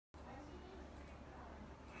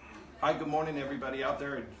Hi, good morning everybody out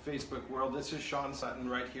there in Facebook world. This is Sean Sutton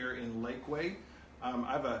right here in Lakeway. I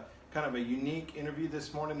have a kind of a unique interview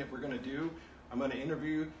this morning that we're going to do. I'm going to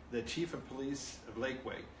interview the Chief of Police of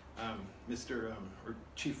Lakeway, or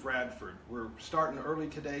Chief Radford. We're starting early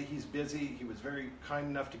today. He's busy. He was very kind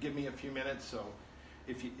enough to give me a few minutes. So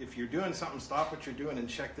if you're doing something, stop what you're doing and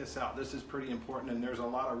check this out. This is pretty important, and there's a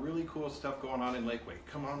lot of really cool stuff going on in Lakeway.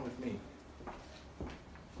 Come on with me.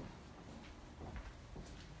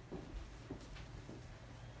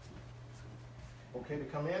 Okay to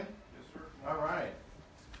come in? Yes, sir. All right.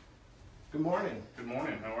 Good morning. Good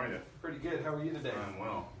morning. How are you? Pretty good. How are you today? I'm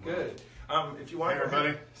well. Good. If you want Hey,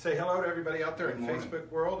 everybody. Say hello to everybody out there Good in morning. Facebook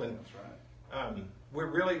world. And That's right. we're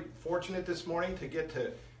really fortunate this morning to get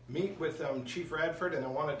to meet with Chief Radford, and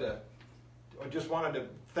I just wanted to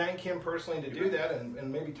thank him personally to do that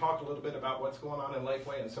and maybe talk a little bit about what's going on in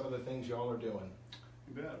Lakeway and some of the things y'all are doing.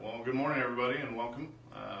 You bet. Well, good morning, everybody, and welcome.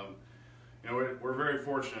 We're very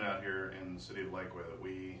fortunate out here in the city of Lakeway that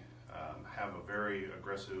we have a very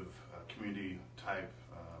aggressive community type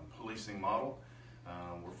policing model.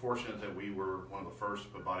 We're fortunate that we were one of the first to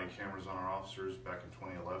put body cameras on our officers back in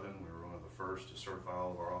 2011. We were one of the first to certify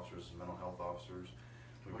all of our officers as mental health officers.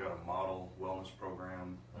 We've got a model wellness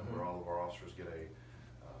program where all of our officers get a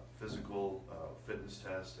physical fitness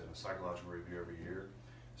test and a psychological review every year.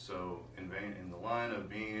 So in the line of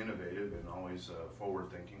being innovative and always forward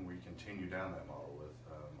thinking, we continue down that model with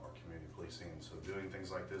our community policing. And so doing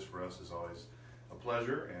things like this for us is always a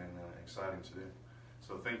pleasure and exciting to do.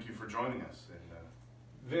 So thank you for joining us. And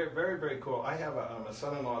Very, very, very cool. I have a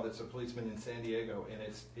son-in-law that's a policeman in San Diego, and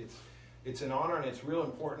it's an honor and it's real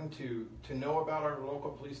important to know about our local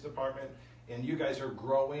police department. And you guys are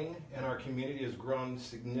growing, and our community has grown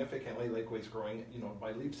significantly. Lakeway's growing,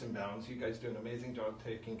 by leaps and bounds. You guys do an amazing job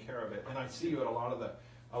taking care of it. And I see you at a lot of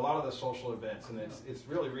the social events, and it's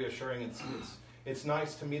really reassuring. It's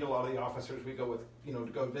nice to meet a lot of the officers. We go with,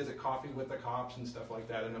 to go visit coffee with the cops and stuff like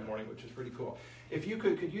that in the morning, which is pretty cool. If you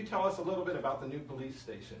could you tell us a little bit about the new police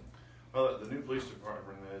station? well, the new police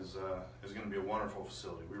department is going to be a wonderful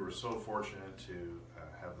facility. We were so fortunate to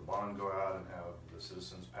have the bond go out and have the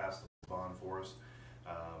citizens pass the bond for us.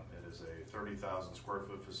 It is a 30,000 square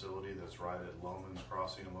foot facility that's right at Loman's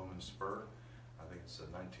Crossing and Loman's Spur. I think it's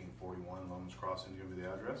 1941 Loman's Crossing is going to be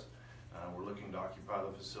the address. We're looking to occupy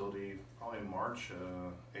the facility probably in March,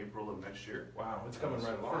 April of next year. Wow, it's coming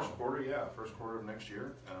right along. First quarter of next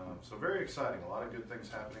year. So very exciting. A lot of good things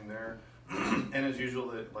happening there. And as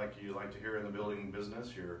usual, like you like to hear in the building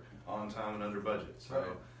business, you're on time and under budget. So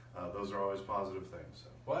right. Those are always positive things. So.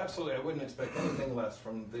 Well, absolutely. I wouldn't expect anything less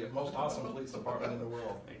from the most awesome police department in the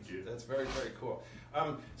world. Thank you. That's very, very cool.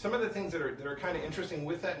 Some of the things that are kind of interesting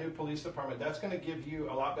with that new police department, that's going to give you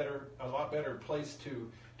a lot better place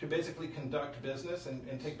to basically conduct business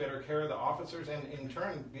and take better care of the officers, and in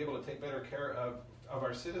turn be able to take better care of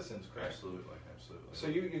our citizens, correct? Absolutely. So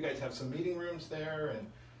you guys have some meeting rooms there, and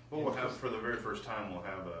we'll have, for the very first time, we'll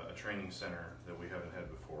have a training center that we haven't had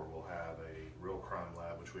before. We'll have a real crime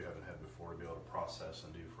lab, which we haven't had before, to be able to process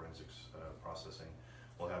and do forensics processing.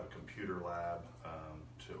 We'll have a computer lab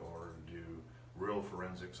to do real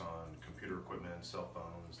forensics on computer equipment, cell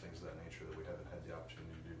phones, things of that nature that we haven't had the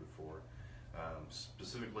opportunity to do before.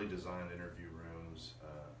 Specifically designed interview rooms,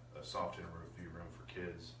 a soft interview room for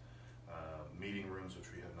kids, meeting rooms,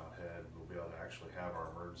 which we have not had. We'll be able to actually have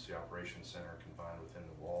our emergency operations center confined within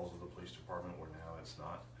the walls of the police department, where now it's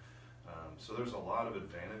not. So there's a lot of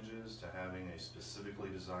advantages to having a specifically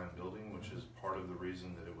designed building, which is part of the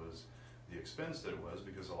reason that it was the expense that it was,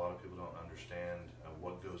 because a lot of people don't understand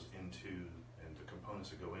what goes into and the components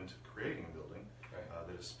that go into creating a building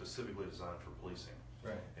that is specifically designed for policing.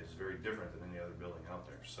 right. It's very different than any other building out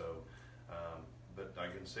there. So, but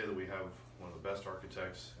I can say that we have one of the best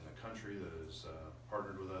architects in the country that has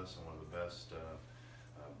partnered with us, and one of the best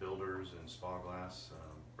builders in Spa Glass.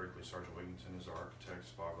 Berkeley Sergeant Wigington is our architect.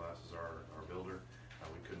 Spa Glass is our builder.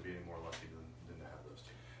 We couldn't be any more lucky than to have those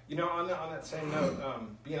two. On that same note,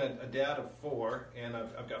 being a dad of 4, and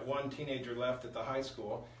I've got one teenager left at the high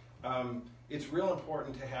school, it's real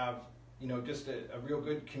important to have just a real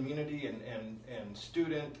good community and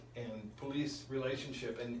student and police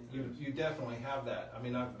relationship, and you definitely have that. I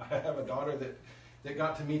mean, I have a daughter that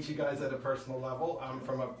got to meet you guys at a personal level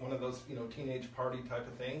from one of those teenage party type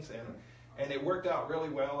of things, and it worked out really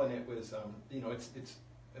well, and it was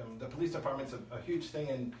the police department's a huge thing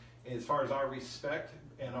in as far as our respect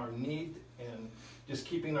and our need and just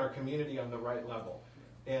keeping our community on the right level.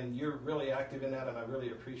 And you're really active in that, and I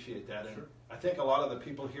really appreciate that. And sure. I think a lot of the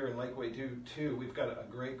people here in Lakeway do too. We've got a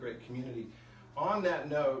great, great community. on that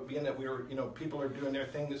note, being that we were, people are doing their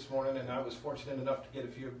thing this morning, and I was fortunate enough to get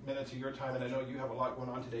a few minutes of your time, and I know you have a lot going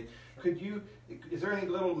on today. Is there any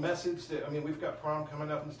little message that, we've got prom coming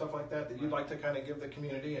up and stuff like that you'd like to kind of give the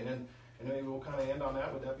community, and then maybe we'll kind of end on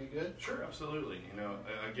that? Would that be good? Sure, absolutely.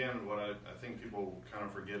 Again, what I think people kind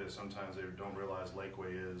of forget is sometimes they don't realize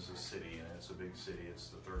Lakeway is a city, and it's a big city. It's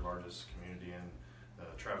the third largest community in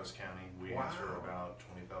Travis County. We answer about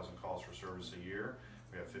 20,000 calls for service a year.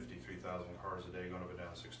 We have 53,000 cars a day going up and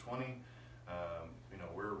down 620.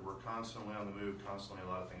 We're constantly on the move, constantly a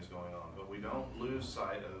lot of things going on, but we don't lose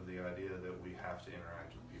sight of the idea that we have to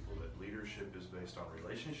interact with people, that leadership is based on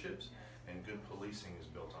relationships and good policing is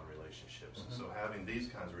built on relationships. Mm-hmm. So having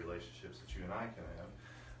these kinds of relationships that you and I can have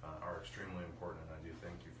are extremely important, and I do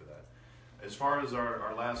thank you for that. As far as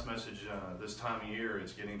our last message, this time of year,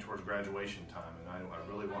 it's getting towards graduation time, and I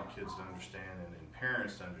really want kids to understand and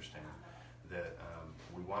parents to understand that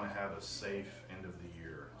we want to have a safe end of the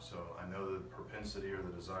year. So I know the propensity or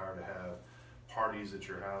the desire to have parties at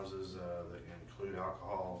your houses that include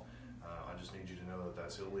alcohol. I just need you to know that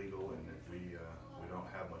that's illegal, and that we don't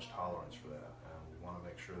have much tolerance for that. We want to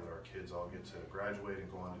make sure that our kids all get to graduate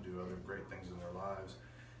and go on to do other great things in their lives.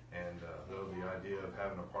 And though the idea of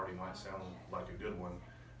having a party might sound like a good one,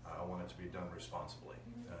 I want it to be done responsibly.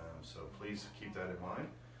 So please keep that in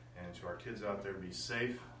mind. And to our kids out there, be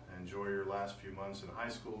safe. Enjoy your last few months in high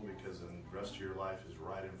school, because the rest of your life is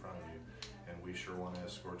right in front of you. And we sure want to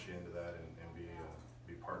escort you into that and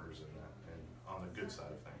be partners in that, and on the good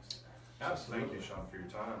side of things. Absolutely. So thank you, Sean, for your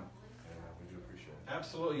time. We do appreciate it.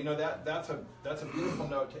 Absolutely. That's a beautiful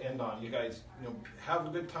note to end on. You guys, have a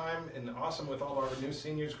good time, and awesome with all our new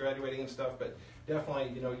seniors graduating and stuff, but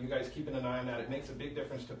definitely, you guys keeping an eye on that. It makes a big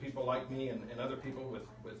difference to people like me and other people with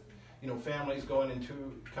families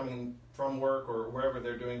coming from work or wherever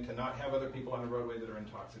they're doing, to not have other people on the roadway that are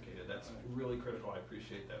intoxicated. That's really critical. I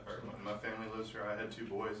appreciate that very much. My family lives here. I had 2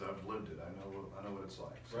 boys. I've lived it. I know what it's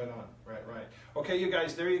like. So. Right on. Right. Okay, you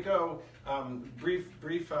guys, there you go. Brief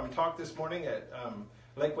talk this morning at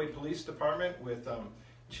Lakeway Police Department with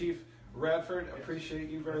Chief Radford. Appreciate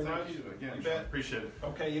you very much. Thank you again. You bet. Appreciate it.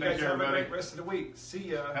 Okay, you Thanks, guys have everybody. a great rest of the week.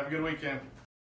 See ya. Have a good weekend.